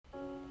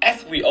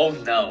As we all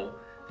know,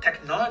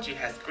 technology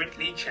has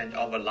greatly changed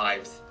our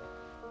lives.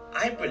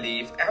 I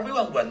believe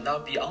everyone will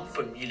not be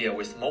unfamiliar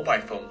with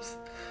mobile phones.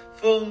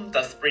 Phone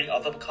does bring a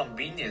lot of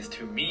convenience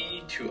to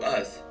me, to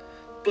us,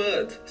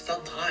 but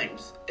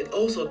sometimes it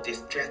also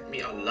distracts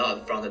me a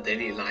lot from the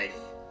daily life.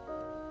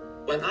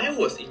 When I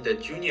was in the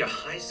junior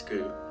high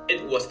school,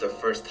 it was the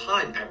first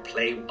time I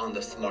played on the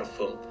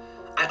smartphone.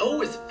 I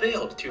always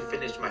failed to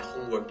finish my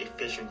homework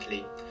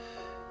efficiently.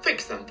 For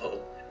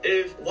example,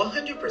 if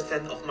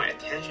 100% of my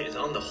attention is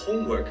on the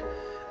homework,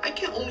 I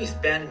can only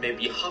spend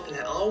maybe half an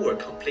hour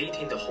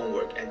completing the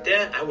homework and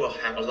then I will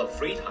have a lot of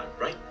free time,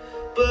 right?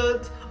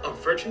 But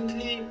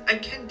unfortunately, I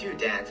can't do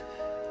that.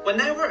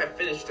 Whenever I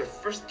finish the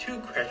first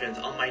 2 questions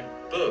on my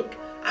book,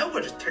 I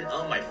will just turn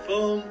on my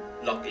phone,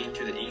 log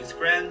into the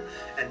Instagram,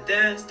 and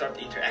then start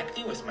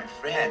interacting with my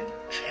friend,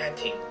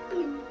 chatting.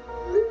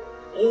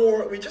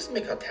 Or we just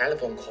make a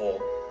telephone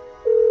call.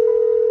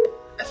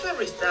 As a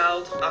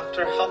result,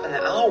 after half an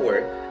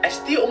hour, I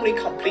still only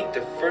complete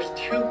the first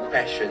 2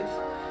 questions.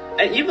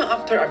 And even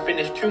after I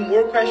finish 2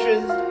 more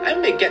questions, I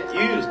may get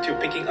used to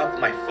picking up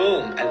my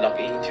phone and log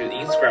into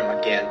Instagram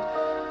again.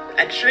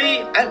 Actually,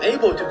 I'm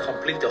able to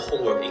complete the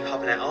homework in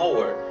half an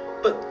hour,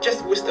 but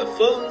just with the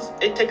phones,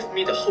 it takes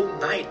me the whole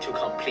night to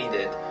complete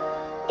it.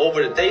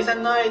 Over the days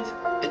and nights,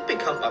 it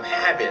becomes a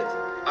habit,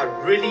 a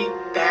really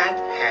bad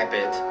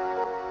habit.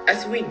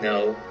 As we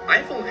know,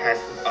 iPhone has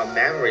a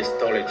memory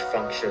storage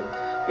function.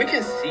 We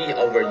can see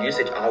our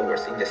usage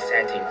hours in the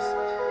settings.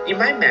 In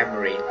my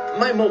memory,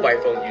 my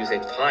mobile phone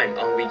usage time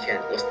on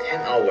weekend was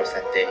 10 hours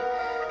a day.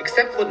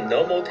 Except for the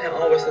normal 10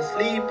 hours of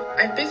sleep,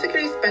 I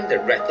basically spend the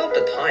rest of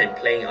the time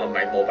playing on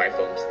my mobile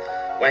phones.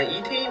 When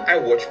eating, I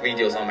watch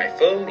videos on my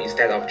phone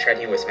instead of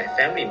chatting with my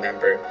family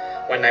member.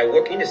 When I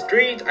walk in the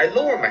street, I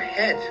lower my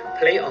head to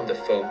play on the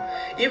phone.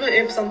 Even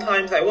if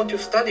sometimes I want to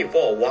study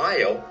for a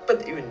while,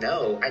 but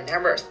I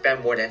never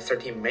spend more than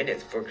 30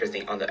 minutes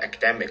focusing on the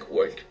academic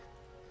work.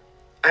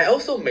 I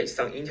also made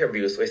some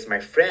interviews with my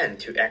friend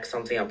to ask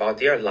something about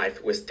their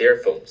life with their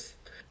phones.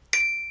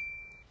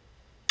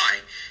 Hi,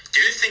 do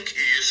you think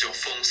you use your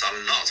phones a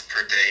lot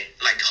per day?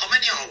 Like how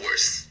many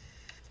hours?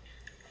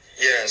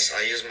 Yes,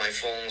 I use my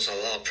phones a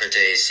lot per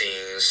day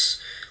since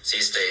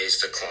these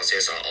days the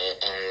classes are all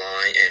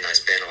online and I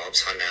spend a lot of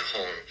time at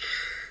home.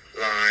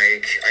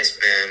 Like I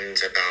spend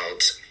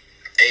about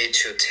 8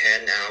 to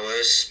 10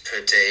 hours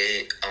per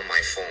day on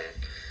my phone.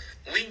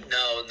 We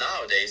know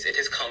nowadays it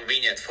is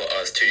convenient for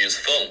us to use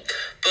phone,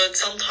 but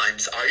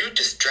sometimes are you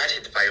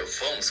distracted by your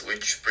phones,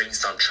 which brings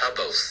some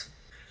troubles?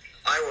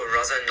 I would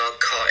rather not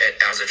call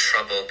it as a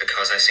trouble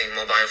because I think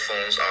mobile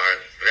phones are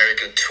very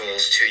good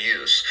tools to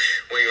use.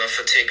 When you are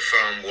fatigued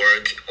from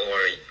work or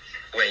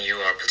when you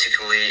are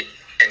particularly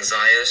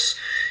anxious,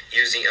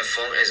 using a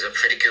phone is a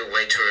pretty good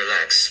way to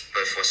relax.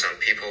 But for some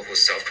people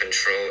whose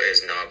self-control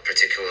is not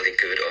particularly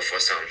good, or for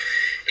some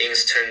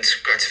instant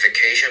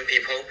gratification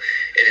people,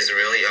 it is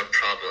really a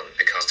problem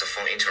because the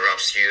phone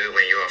interrupts you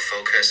when you are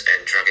focused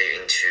and drags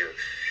you into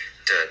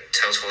the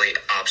totally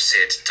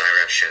opposite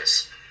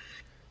directions.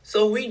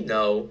 So we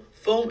know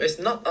phone is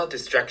not a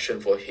distraction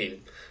for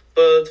him,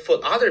 but for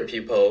other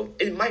people,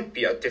 it might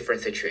be a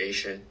different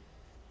situation.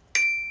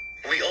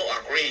 We all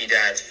agree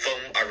that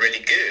phones are really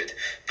good,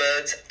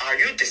 but are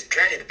you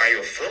distracted by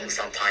your phone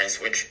sometimes,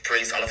 which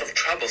brings a lot of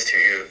troubles to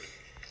you?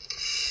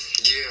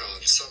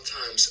 Yeah,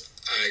 sometimes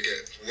I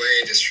get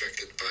way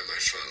distracted by my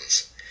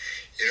phones.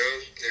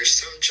 There's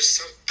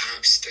some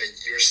apps that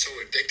you're so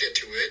addicted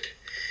to it,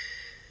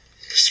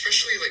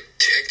 especially like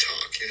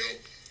TikTok,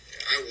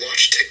 I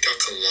watch TikTok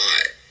a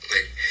lot,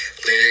 like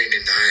later in the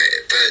night,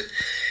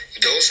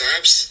 but those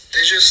apps,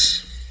 they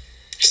just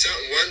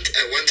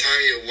at one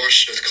time you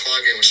watch the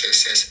clock and it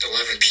says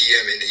 11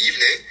 p.m. in the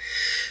evening,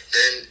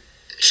 then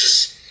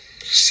just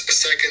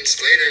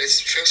seconds later, it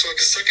feels like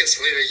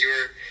seconds later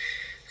you're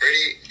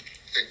already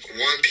like 1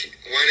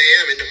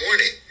 a.m. in the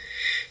morning.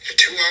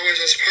 2 hours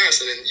has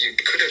passed and then you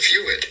couldn't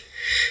view it.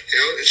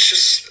 It's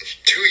just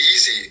too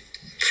easy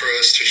for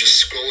us to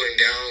just scrolling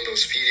down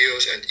those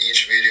videos, and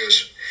each video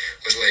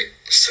was like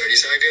 30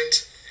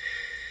 seconds.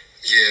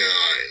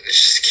 Yeah, it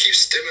just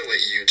keeps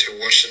stimulating you to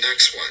watch the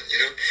next one,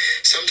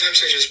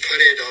 Sometimes I just put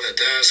it on the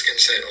desk and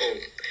say, oh,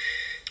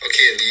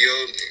 okay, Leo,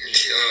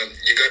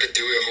 you got to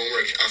do your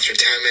homework after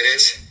 10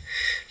 minutes.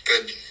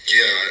 But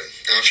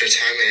yeah, after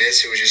 10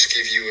 minutes, it would just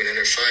give you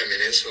another 5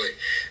 minutes. Like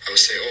I would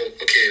say, oh,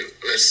 okay,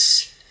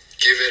 let's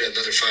give it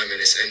another 5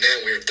 minutes, and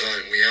then we're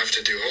done. We have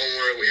to do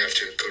homework, we have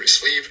to go to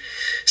sleep,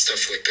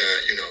 stuff like that,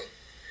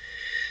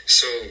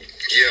 So,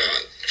 yeah,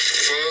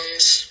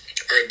 phones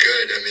are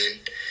good.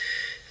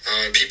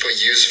 People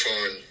use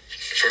phone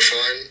for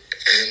fun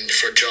and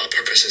for job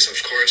purposes,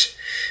 of course.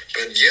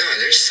 But yeah,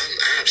 there's some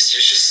apps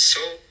that just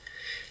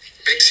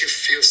makes you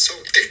feel so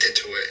addicted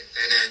to it,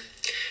 and I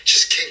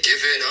just can't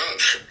give it up.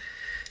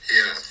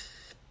 Yeah.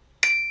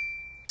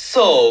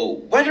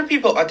 So, whether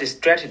people are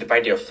distracted by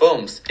their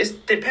phones is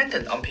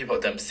dependent on people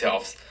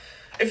themselves.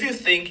 If you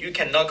think you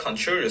cannot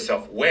control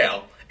yourself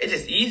well, it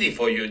is easy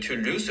for you to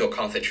lose your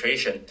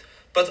concentration.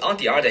 But on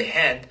the other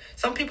hand,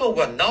 some people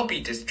will not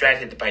be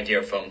distracted by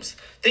their phones.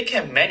 They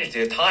can manage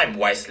their time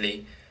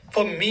wisely.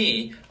 For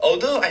me,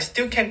 although I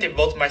still can't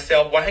devote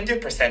myself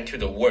 100% to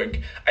the work,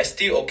 I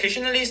still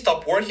occasionally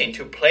stop working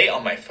to play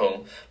on my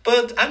phone,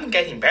 but I'm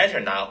getting better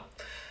now.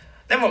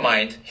 Never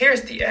mind,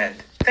 here's the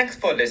end. Thanks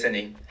for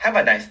listening. Have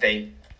a nice day.